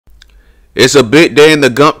It's a big day in the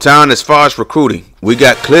Gump Town as far as recruiting. We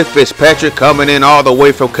got Cliff Fitzpatrick coming in all the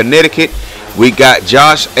way from Connecticut. We got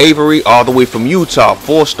Josh Avery all the way from Utah,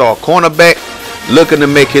 4-star cornerback, looking to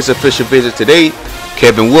make his official visit today.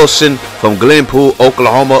 Kevin Wilson from Glenpool,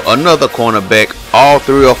 Oklahoma, another cornerback, all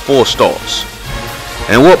 3 are 4 stars.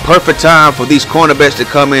 And what perfect time for these cornerbacks to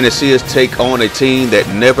come in and see us take on a team that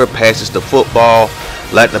never passes the football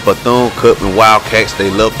like the Bethune Cookman Wildcats. They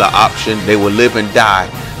love the option. They will live and die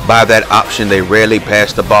by that option. They rarely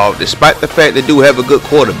pass the ball, despite the fact they do have a good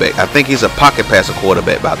quarterback. I think he's a pocket passer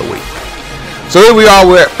quarterback, by the way. So here we are,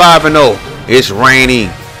 we're at 5-0. It's raining,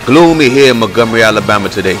 gloomy here in Montgomery, Alabama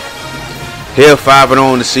today. Here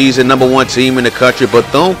 5-0 in the season, #1 team in the country.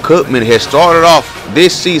 Bethune Cookman has started off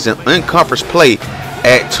this season in conference play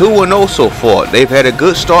at 2-0 so far. They've had a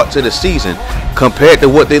good start to the season compared to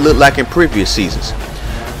what they looked like in previous seasons.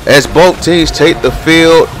 As both teams take the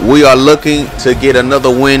field, we are looking to get another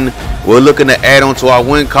win. We're looking to add on to our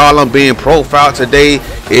win column. Being profiled today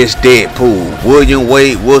is Deadpool. William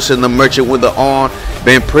Wade Wilson, the merchant with the arm.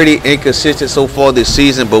 Been pretty inconsistent so far this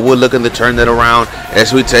season, but we're looking to turn that around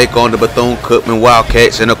as we take on the Bethune Cookman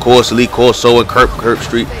Wildcats. And of course, Lee Corso and Kirk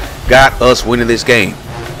Street got us winning this game.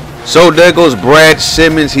 So there goes Brad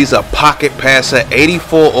Simmons. He's a pocket passer,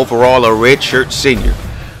 84 overall, a redshirt senior.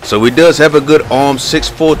 So he does have a good arm,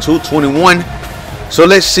 6'4", 221. So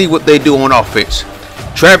let's see what they do on offense.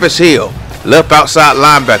 Travis Hill, left outside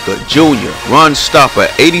linebacker, junior, run stopper,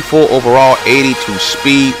 84 overall, 82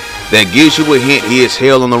 speed. That gives you a hint he is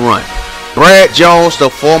hell on the run. Brad Jones, the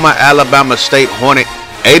former Alabama State Hornet,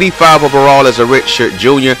 85 overall as a redshirt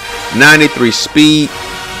junior, 93 speed.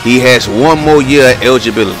 He has 1 more year of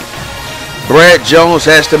eligibility. Brad Jones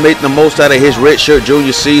has to make the most out of his redshirt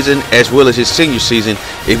junior season as well as his senior season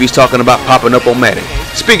if he's talking about popping up on Madden.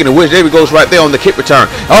 Speaking of which, there he goes right there on the kick return.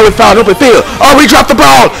 Oh, we fouled open field. Oh, we dropped the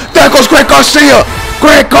ball. There goes Greg Garcia.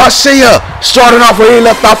 Greg Garcia starting off where he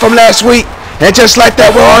left off from last week. And just like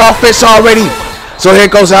that, we're on offense already. So here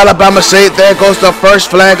goes Alabama State. There goes the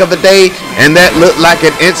first flag of the day. And that looked like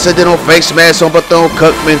an incidental face mask on Bethune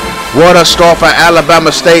Cookman. What a start for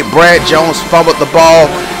Alabama State. Brad Jones fumbled the ball,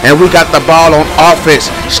 and we got the ball on offense.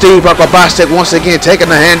 Steve Rucker-Bostic once again taking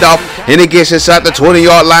the handoff, and he gets inside the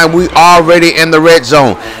 20-yard line. We already in the red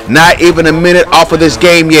zone. Not even a minute off of this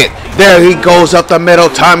game yet. There he goes up the middle.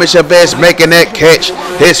 Tommy Chavez making that catch.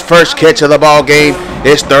 His first catch of the ball game.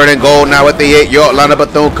 It's 3rd and goal now at the 8-yard line of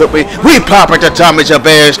Bethune-Cookman. We pop it to Tommy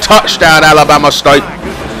Chavez. Touchdown, Alabama State.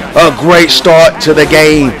 A great start to the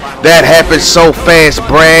game. That happened so fast.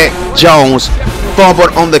 Brad Jones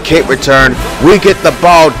fumbled on the kick return. We get the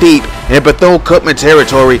ball deep in Bethune-Cookman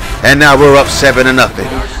territory, and now we're up 7-0.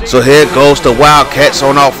 So here goes the Wildcats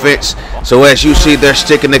on offense. So as you see, they're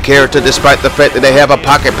sticking to character despite the fact that they have a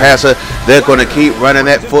pocket passer. They're going to keep running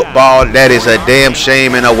that football. That is a damn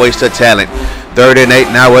shame and a waste of talent. 3rd and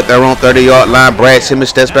 8 now at their own 30-yard line. Brad Simmons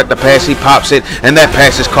steps back to pass. He pops it, and that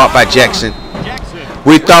pass is caught by Jackson.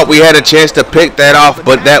 We thought we had a chance to pick that off,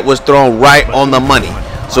 but that was thrown right on the money.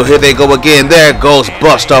 So here they go again. There goes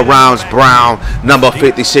Buster Rhymes-Brown, number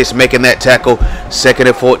 56, making that tackle. 2nd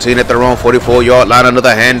and 14 at their own 44-yard line.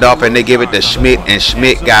 Another handoff, and they give it to Schmidt, and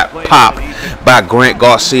Schmidt got popped by Grant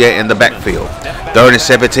Garcia in the backfield. 3rd and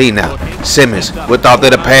 17 now. Simmons without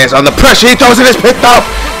the pass on the pressure. He throws it, it's picked off.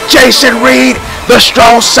 Jason Reed, the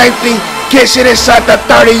strong safety, gets it inside the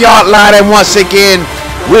 30-yard line, and once again,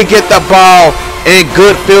 we get the ball in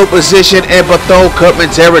good field position in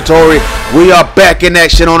Bethune-Cookman territory. We are back in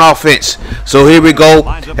action on offense. So here we go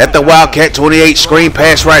at the Wildcat 28 screen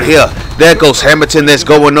pass right here. There goes Hamilton. That's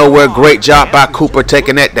going nowhere. Great job by Cooper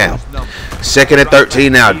taking that down. 2nd and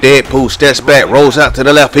 13 now. Deadpool steps back, rolls out to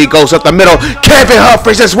the left. He goes up the middle. Kevin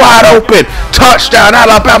Humphreys is wide open. Touchdown,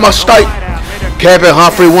 Alabama State. Kevin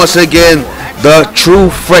Humphrey once again, the true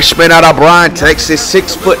freshman out of Bryan, Texas,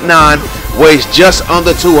 6'9", weighs just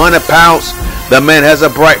under 200 pounds. The man has a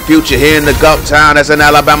bright future here in the Gump Town as an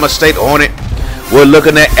Alabama State Hornet. We're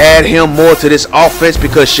looking to add him more to this offense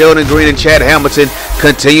because Sheldon Green and Chad Hamilton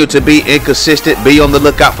continue to be inconsistent. Be on the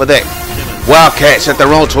lookout for that. Wildcats at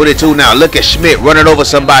their own 22 now. Look at Schmidt running over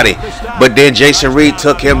somebody. But then Jason Reed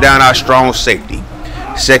took him down, our strong safety.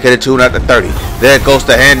 2nd and 2 at the 30. There goes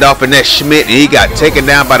the handoff, and that's Schmidt. And he got taken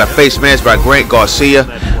down by the face mask by Grant Garcia.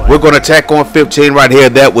 We're going to tack on 15 right here.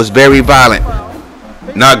 That was very violent.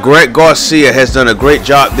 Now, Grant Garcia has done a great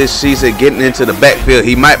job this season getting into the backfield.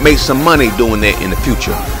 He might make some money doing that in the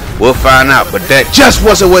future. We'll find out. But that just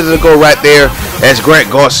wasn't where to go right there as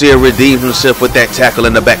Grant Garcia redeemed himself with that tackle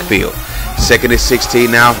in the backfield. 2nd and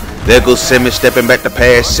 16 now. There goes Simmons stepping back to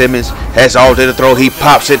pass. Simmons has all to the throw. He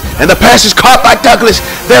pops it. And the pass is caught by Douglas.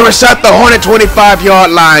 They're inside the Hornet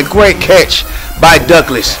 25-yard line. Great catch by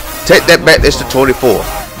Douglas. Take that back. This to 24.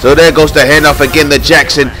 So there goes the handoff again to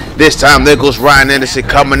Jackson. This time there goes Ryan Anderson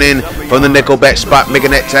coming in from the nickelback spot,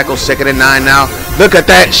 making that tackle. 2nd and 9 now. Look at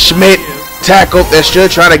that. Schmidt tackle. They're still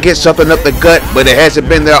trying to get something up the gut, but it hasn't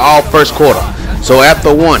been there all first quarter. So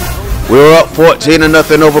after one, we're up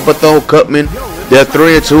 14-0 over Bethune Cookman. They're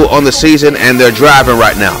 3-2 on the season, and they're driving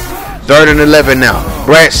right now. 3rd and 11 now.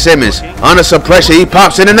 Brad Simmons under some pressure. He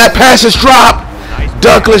pops in, and that pass is dropped.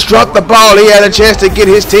 Douglas dropped the ball. He had a chance to get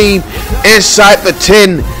his team inside the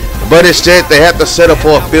 10, but instead they have to settle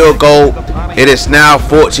for a field goal. It is now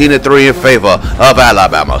 14-3 in favor of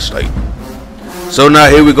Alabama State. So now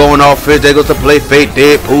here we go on offense. There goes the play fake.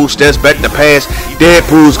 Deadpool steps back to pass.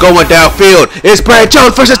 Deadpool's going downfield. It's Brad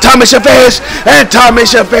Jones versus Tommy Chavez, and Tommy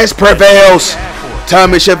Chavez prevails.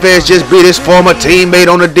 Tommy Chavez just beat his former teammate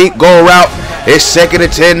on a deep goal route. It's 2nd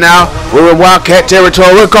and 10 now. We're in Wildcat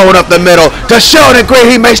territory. We're going up the middle to Sheldon Green.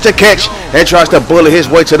 He makes the catch and tries to bully his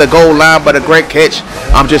way to the goal line, but a great catch.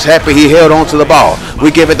 I'm just happy he held on to the ball.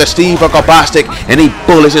 We give it to Steve Bostic, and he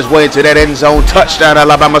bullies his way into that end zone. Touchdown,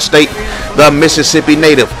 Alabama State. The Mississippi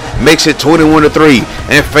native makes it 21-3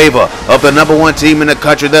 in favor of the #1 team in the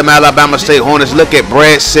country, them Alabama State Hornets. Look at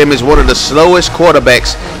Brad Simmons, one of the slowest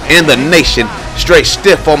quarterbacks in the nation. Straight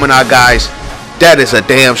stiff arming our guys. That is a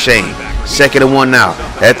damn shame. 2nd and 1 now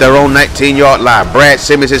at their own 19-yard line. Brad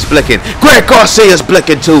Simmons is blicking. Grant Garcia is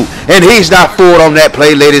blicking too, and he's not fooled on that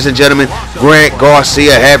play, ladies and gentlemen. Grant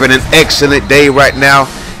Garcia having an excellent day right now.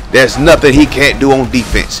 There's nothing he can't do on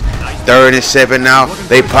defense. 3rd and 7 now.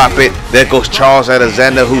 They pop it. There goes Charles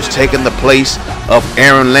Alexander, who's taking the place of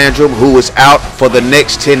Aaron Landrum, who is out for the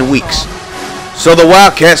next 10 weeks. So the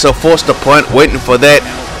Wildcats are forced to punt. Waiting for that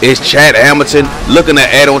is Chad Hamilton, looking to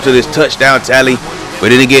add on to this touchdown tally, but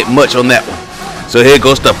didn't get much on that one. So here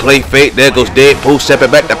goes the play fake. There goes Deadpool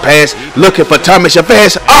stepping back to pass, looking for Tommy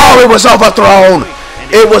Chavez. Oh, it was overthrown.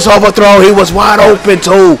 It was overthrown. He was wide open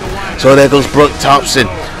too. So there goes Brooke Thompson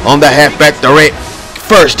on the halfback direct.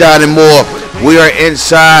 1st down and more. We are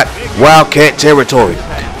inside Wildcat territory.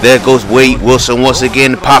 There goes Wade Wilson once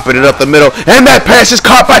again, popping it up the middle. And that pass is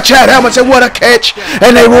caught by Chad Hamilton. What a catch.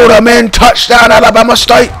 And they ruled him in. Touchdown, Alabama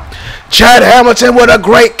State. Chad Hamilton with a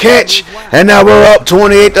great catch. And now we're up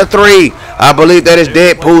 28-3. I believe that is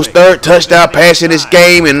Deadpool's 3rd touchdown pass in this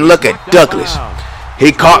game. And look at Douglas.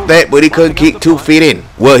 He caught that, but he couldn't keep 2 feet in.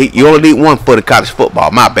 Well, you only need 1 foot in college football.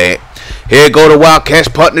 My bad. Here go the Wildcats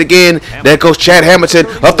punting again. There goes Chad Hamilton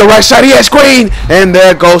up the right side. He has Green. And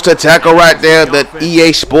there goes the tackle right there. The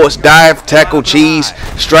EA Sports dive tackle cheese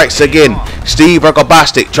strikes again. Steve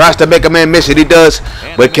Bostic tries to make a man miss it. He does,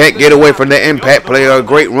 but can't get away from the impact player. A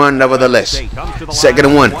great run nevertheless. 2nd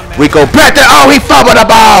and 1. We go back there. Oh, he fumbled the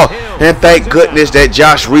ball. And thank goodness that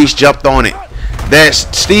Josh Reese jumped on it.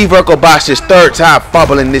 That's Steve Bostic's 3rd time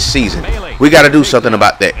fumbling this season. We got to do something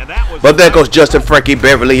about that. But there goes Justin Frankie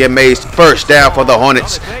Beverly and Mays. 1st down for the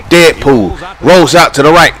Hornets. Deadpool rolls out to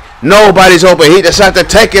the right. Nobody's open. He decides to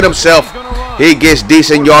take it himself. He gets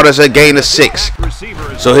decent yardage, a gain of 6.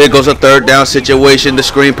 So here goes a 3rd down situation. The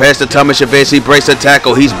screen pass to Tommy Chavez. He breaks the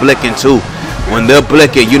tackle. He's blicking too. When they're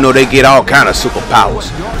blicking, you know they get all kind of superpowers.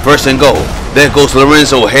 1st and goal. There goes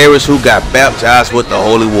Lorenzo Harris, who got baptized with the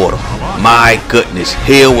holy water. My goodness.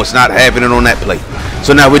 Hill was not having it on that play.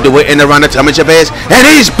 So now we do it in the run to Tommy Chavez, and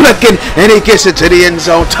he's blicking, and he gets it to the end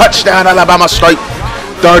zone. Touchdown, Alabama State.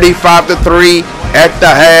 35-3 at the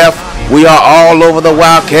half. We are all over the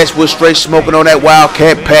Wildcats. We're straight smoking on that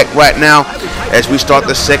Wildcat pack right now. As we start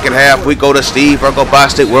the 2nd half, we go to Steve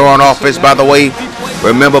Bostic. We're on offense, by the way.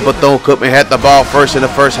 Remember, Bethune Cookman had the ball first in the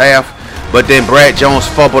 1st half, but then Brad Jones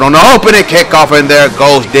fumbled on the opening kickoff, and there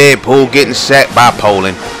goes Deadpool getting sacked by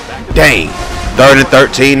Poland. Dang. 3rd and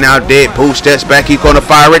 13 now. Deadpool steps back. He's going to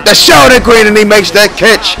fire it to Sheldon Green, and he makes that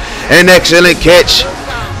catch. An excellent catch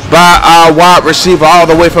by our wide receiver all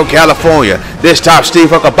the way from California. This time, Steve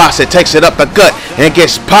Bostic takes it up the gut and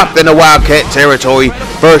gets popped in the Wildcat territory.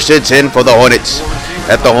 1st and 10 for the Hornets.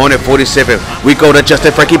 At the Hornet 47, we go to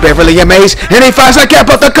Justin Frankie Beverly and Mays, and he finds a gap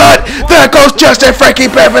up the gut. There goes Justin Frankie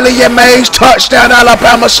Beverly and Mays. Touchdown,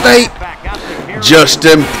 Alabama State.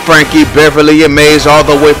 Justin Frankie Beverly and Mays all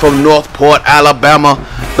the way from Northport, Alabama.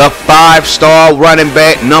 The 5-star running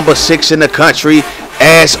back, #6 in the country,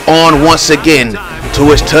 adds on once again to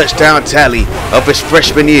his touchdown tally of his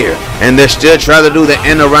freshman year. And they're still trying to do the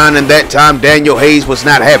end around, and that time Daniel Hayes was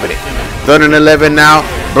not having it. 3rd and 11 now.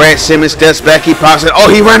 Brad Simmons steps back. He pops it. Oh,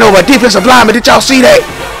 he ran over a defensive lineman. Did y'all see that?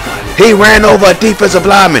 He ran over a defensive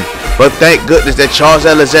lineman. but thank goodness that Charles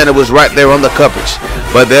Alexander was right there on the coverage.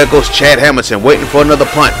 But there goes Chad Hamilton waiting for another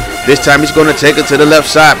punt. This time he's going to take it to the left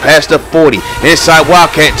side past the 40. Inside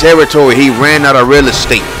Wildcat territory, he ran out of real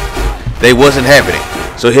estate. They wasn't having it.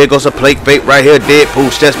 So here goes a plate fake right here. Deadpool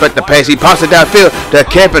steps back the pass. He pops it downfield to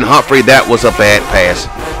Kevin Humphrey. That was a bad pass.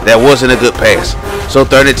 That wasn't a good pass. So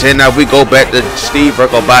 3rd and 10. Now we go back to Steve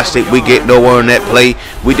Urkel-Bostic. We get nowhere on that play.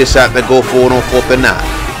 We decide to go forward on 4th and 9.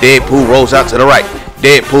 Deadpool rolls out to the right.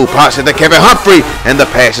 Deadpool pops it to Kevin Humphrey. And the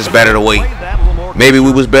pass is batted away. Maybe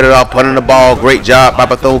we was better off punting the ball. Great job by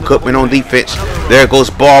Bethune Cookman on defense. There goes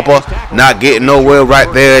Barber. Not getting nowhere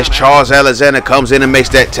right there as Charles Alexander comes in and makes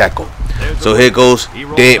that tackle. So here goes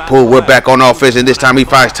Deadpool. We're back on offense, and this time he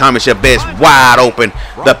finds Thomas Chavez wide open.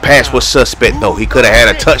 The pass was suspect, though. He could have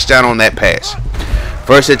had a touchdown on that pass.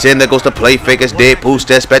 1st and 10. There goes the play fake as Deadpool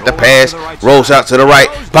steps back the pass. Rolls out to the right.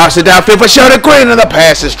 Pops it downfield for Sheldon Green, and the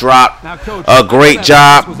pass is dropped. A great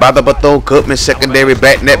job by the Bethune Cookman secondary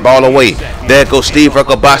batting that ball away. There goes Steve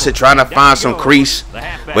Urkel-Bostic trying to find some crease,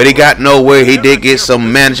 but he got nowhere. He did get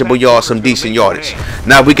some manageable yards, some decent yardage.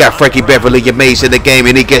 Now we got Frankie Beverly and Mays in the game,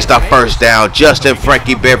 and he gets the first down. Justin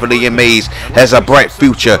Frankie Beverly and Mays has a bright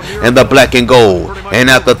future in the black and gold. And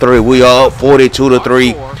after 3, we are up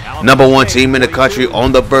 42-3. Number 1 team in the country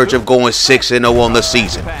on the verge of going 6-0 on the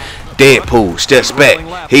season. Deadpool steps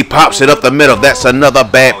back. He pops it up the middle. That's another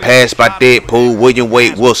bad pass by Deadpool. William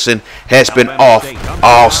Wade Wilson has been off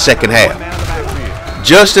all second half.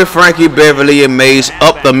 Justin Frankie Beverly and Mays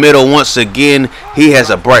up the middle once again. He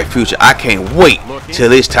has a bright future. I can't wait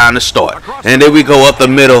till it's time to start. And then we go up the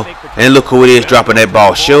middle, and look who it is dropping that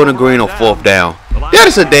ball. Sheldon Green on 4th down. That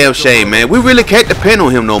is a damn shame, man. We really can't depend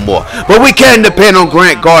on him no more. But we can depend on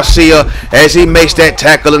Grant Garcia as he makes that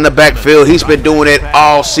tackle in the backfield. He's been doing it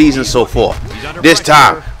all season so far. This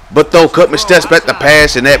time, Bethune Cookman steps back the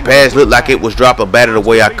pass, and that pass looked like it was dropped or batted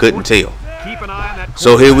away. I couldn't tell.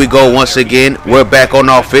 So here we go once again. We're back on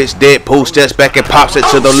offense. Deadpool steps back and pops it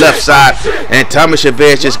to the left side. And Thomas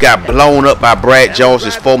Chavez just got blown up by Brad Jones,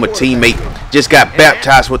 his former teammate. Just got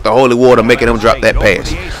baptized with the holy water, making him drop that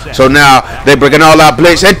pass. So now they're bringing all out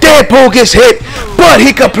blitz, and Deadpool gets hit, but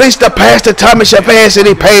he completes the pass to Thomas Chavez, and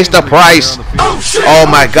he pays the price. Oh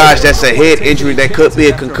my gosh, that's a head injury. That could be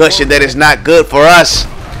a concussion. That is not good for us.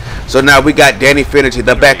 So now we got Danny Finnerty,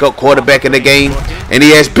 the backup quarterback in the game, and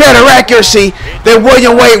he has better accuracy than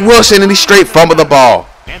William Wade Wilson, and he straight fumbled the ball.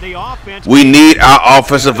 We need our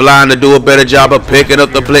offensive line to do a better job of picking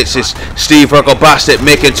up the blitzes. Steve Urkel-Bostic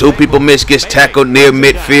making 2 people miss, gets tackled near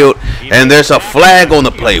midfield, and there's a flag on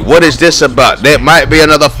the play. What is this about? That might be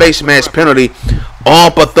another face mask penalty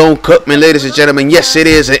on Bethune Cookman, ladies and gentlemen. Yes, it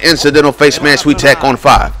is an incidental face mask. We tack on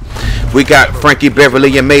 5. We got Frankie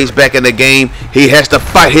Beverly and Mays back in the game. He has to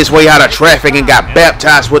fight his way out of traffic and got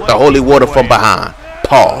baptized with the holy water from behind.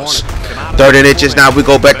 Pause. 3rd and inches. Now we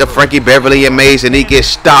go back to Frankie Beverly and Mays, and he gets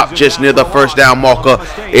stopped just near the 1st down marker.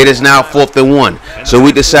 It is now 4th and 1. So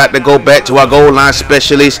we decide to go back to our goal line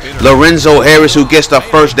specialist, Lorenzo Harris, who gets the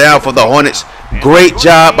 1st down for the Hornets. Great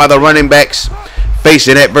job by the running backs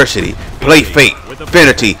facing adversity. Play fake.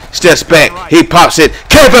 Finnerty steps back. He pops it.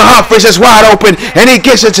 Kevin Humphreys is wide open, and he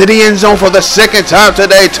gets into the end zone for the 2nd time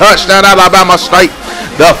today. Touchdown, Alabama State.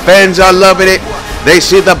 The fans are loving it. They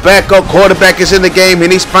see the backup quarterback is in the game,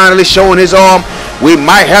 and he's finally showing his arm. We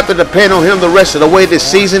might have to depend on him the rest of the way this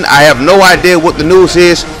season. I have no idea what the news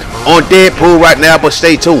is on Deadpool right now, but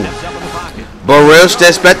stay tuned. Burrell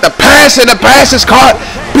steps back the pass, and the pass is caught.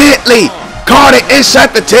 Bentley caught it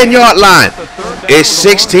inside the 10-yard line. It's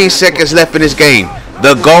 16 seconds left in this game.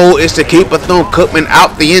 The goal is to keep Bethune Cookman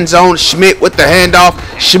out the end zone. Schmidt with the handoff.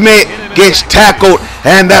 Schmidt gets tackled,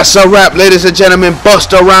 and that's a wrap, ladies and gentlemen.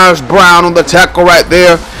 Buster Rhymes Brown on the tackle right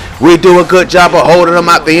there. We do a good job of holding them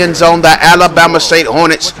out the end zone. The Alabama State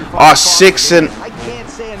Hornets are 6-0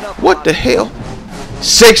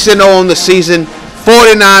 on the season.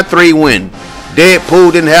 49-3 win.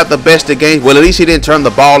 Deadpool didn't have the best of games. Well, at least he didn't turn the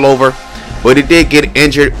ball over, but he did get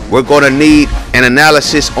injured. We're going to need an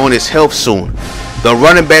analysis on his health soon. The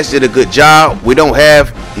running backs did a good job. We don't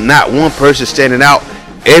have not one person standing out.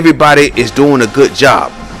 Everybody is doing a good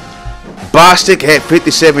job. Bostic had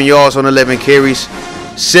 57 yards on 11 carries,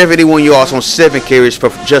 71 yards on 7 carries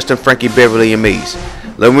for Justin Frankie Beverly and Mays.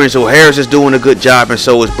 Lorenzo Harris is doing a good job, and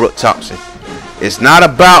so is Brooke Thompson. It's not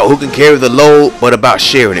about who can carry the load, but about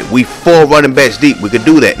sharing it. We 4 running backs deep. We can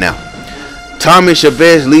do that now. Tommy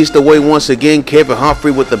Chavez leads the way once again. Kevin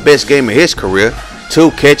Humphrey with the best game of his career.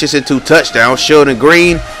 2 catches and 2 touchdowns. Sheldon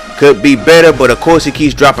Green could be better, but of course he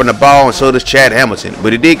keeps dropping the ball, and so does Chad Hamilton.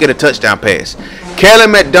 But he did get a touchdown pass.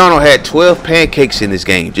 Kellen McDonald had 12 pancakes in this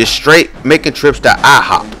game, just straight making trips to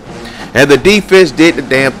IHOP. And the defense did the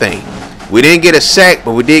damn thing. We didn't get a sack,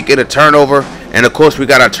 but we did get a turnover. And of course, we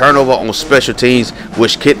got a turnover on special teams,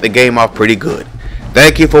 which kicked the game off pretty good.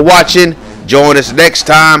 Thank you for watching. Join us next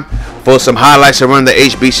time for some highlights around the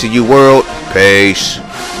HBCU world. Peace.